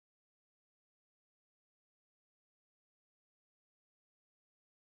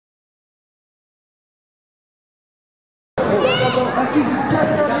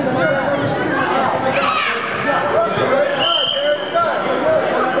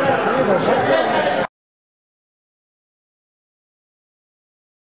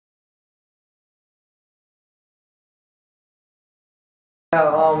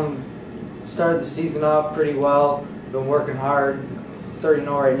Yeah, started the season off pretty well. Been working hard.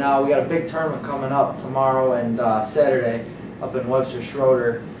 30-0 right now. We got a big tournament coming up tomorrow and Saturday up in Webster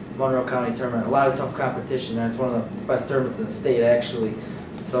Schroeder, Monroe County tournament. A lot of tough competition there. It's one of the best tournaments in the state actually.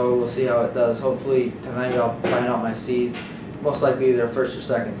 So we'll see how it does. Hopefully tonight I'll find out my seed. Most likely either first or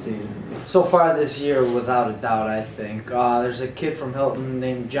second seed. So far this year, without a doubt, I think. There's a kid from Hilton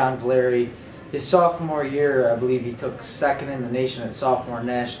named John Valeri. His sophomore year, I believe he took second in the nation at sophomore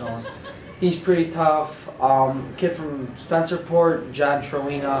nationals. He's pretty tough. Kid from Spencerport, John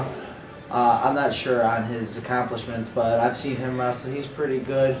Trowina. I'm not sure on his accomplishments, but I've seen him wrestle. He's pretty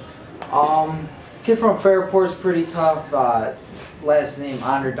good. Kid from Fairport's pretty tough. Last name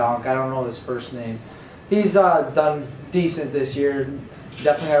Onderdonk. I don't know his first name. He's done decent this year.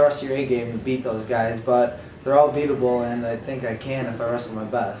 Definitely got to wrestle your A game to beat those guys, but they're all beatable, and I think I can if I wrestle my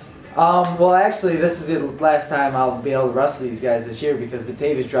best. Well, actually, this is the last time I'll be able to wrestle these guys this year because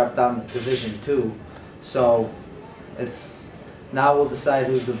Batavia's dropped down to Division II. So now we'll decide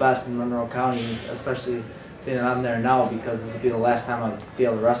who's the best in Monroe County, especially seeing that I'm there now because this will be the last time I'll be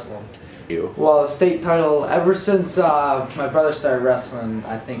able to wrestle them. Well, a state title, ever since my brother started wrestling,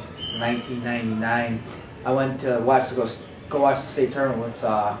 I think 1999, I went to go watch the state tournament with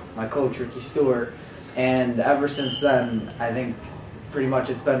my coach, Ricky Stewart, and ever since then, I think pretty much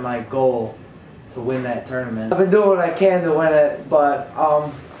it's been my goal to win that tournament. I've been doing what I can to win it, but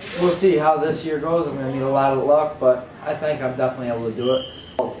we'll see how this year goes. I'm going to need a lot of luck, but I think I'm definitely able to do it.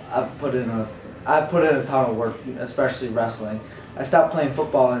 I've put in a ton of work, especially wrestling. I stopped playing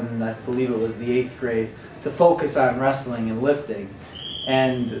football in, I believe it was the 8th grade, to focus on wrestling and lifting.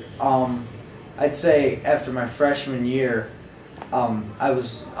 And I'd say after my freshman year, I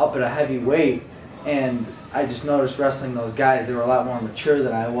was up at a heavy weight, and I just noticed wrestling those guys, they were a lot more mature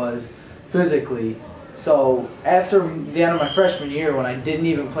than I was physically. So after the end of my freshman year, when I didn't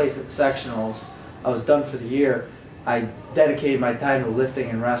even place at sectionals, I was done for the year, I dedicated my time to lifting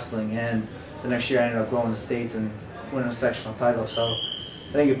and wrestling, and the next year I ended up going to states and winning a sectional title, so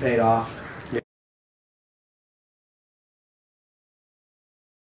I think it paid off.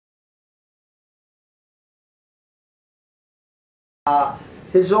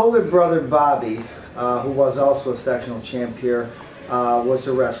 His older brother Bobby, who was also a sectional champ here, was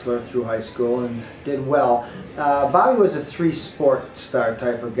a wrestler through high school and did well. Bobby was a three-sport star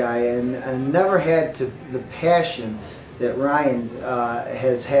type of guy and never had the passion that Ryan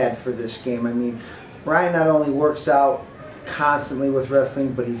has had for this game. I mean, Ryan not only works out constantly with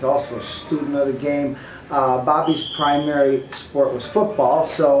wrestling, but he's also a student of the game. Bobby's primary sport was football,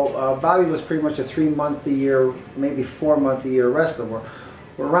 so Bobby was pretty much a 3-month-a-year, maybe 4-month-a-year wrestler.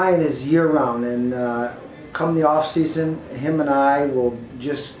 Where Ryan is year-round, and come the off-season, him and I will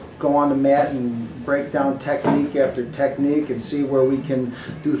just go on the mat and break down technique after technique and see where we can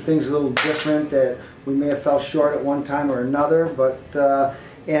do things a little different that we may have fell short at one time or another. But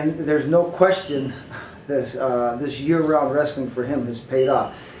and there's no question this year-round wrestling for him has paid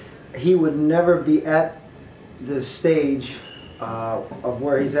off. He would never be at the stage of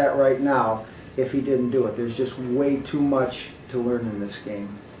where he's at right now if he didn't do it. There's just way too much to learn in this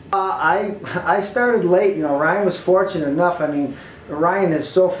game. I started late. You know, Ryan was fortunate enough. I mean, Ryan is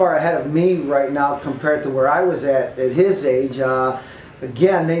so far ahead of me right now compared to where I was at his age.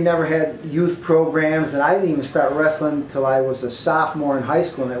 Again, they never had youth programs, and I didn't even start wrestling until I was a sophomore in high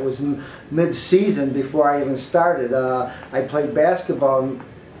school, and it was mid-season before I even started. I played basketball, and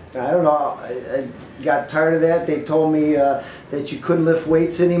I don't know, I got tired of that. They told me that you couldn't lift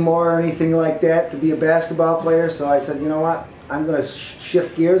weights anymore or anything like that to be a basketball player, so I said, you know what, I'm going to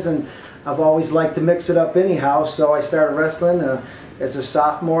shift gears, and I've always liked to mix it up anyhow, so I started wrestling as a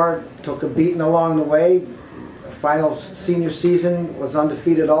sophomore, took a beating along the way. Final senior season was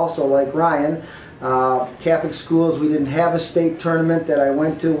undefeated also like Ryan. Catholic schools, we didn't have a state tournament that I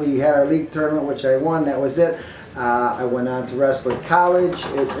went to. We had our league tournament, which I won. That was it. I went on to wrestle at college,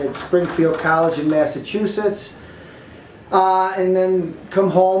 at Springfield College in Massachusetts. And then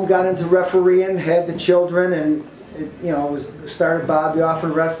come home, got into refereeing, had the children, and started Bobby off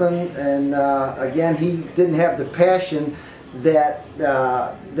in wrestling. And again, he didn't have the passion that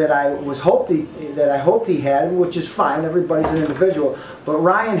I hoped he had, which is fine. Everybody's an individual, but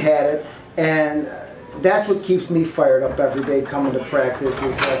Ryan had it, and that's what keeps me fired up every day coming to practice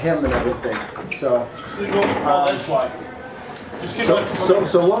is him and everything. So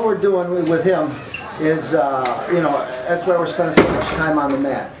what we're doing with him is that's why we're spending so much time on the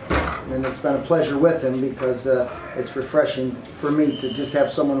mat, and it's been a pleasure with him because it's refreshing for me to just have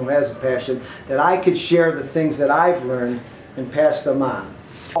someone who has a passion that I could share the things that I've learned and pass them on.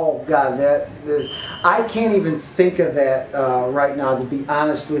 Oh God, I can't even think of that right now, to be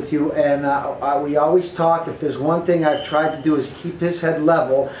honest with you. And we always talk, if there's one thing I've tried to do is keep his head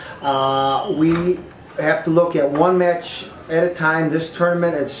level. We have to look at one match at a time. This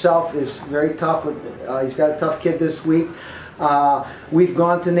tournament itself is very tough. He's got a tough kid this week. We've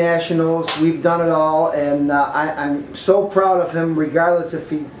gone to nationals, we've done it all, and I'm so proud of him, regardless if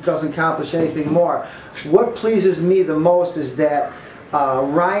he doesn't accomplish anything more. What pleases me the most is that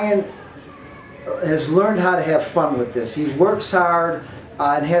Ryan has learned how to have fun with this. He works hard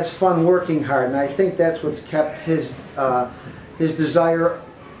and has fun working hard, and I think that's what's kept his desire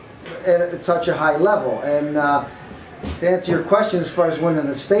at such a high level. And to answer your question, as far as winning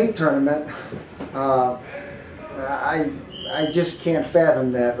a state tournament, I just can't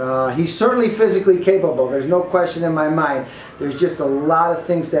fathom that. He's certainly physically capable. There's no question in my mind. There's just a lot of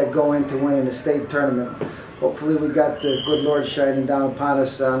things that go into winning a state tournament. Hopefully we got the good Lord shining down upon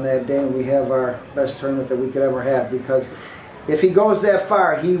us on that day and we have our best tournament that we could ever have, because if he goes that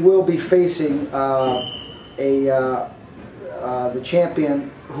far, he will be facing the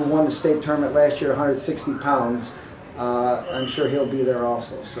champion who won the state tournament last year, 160 pounds. I'm sure he'll be there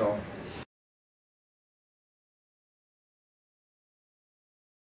also. So.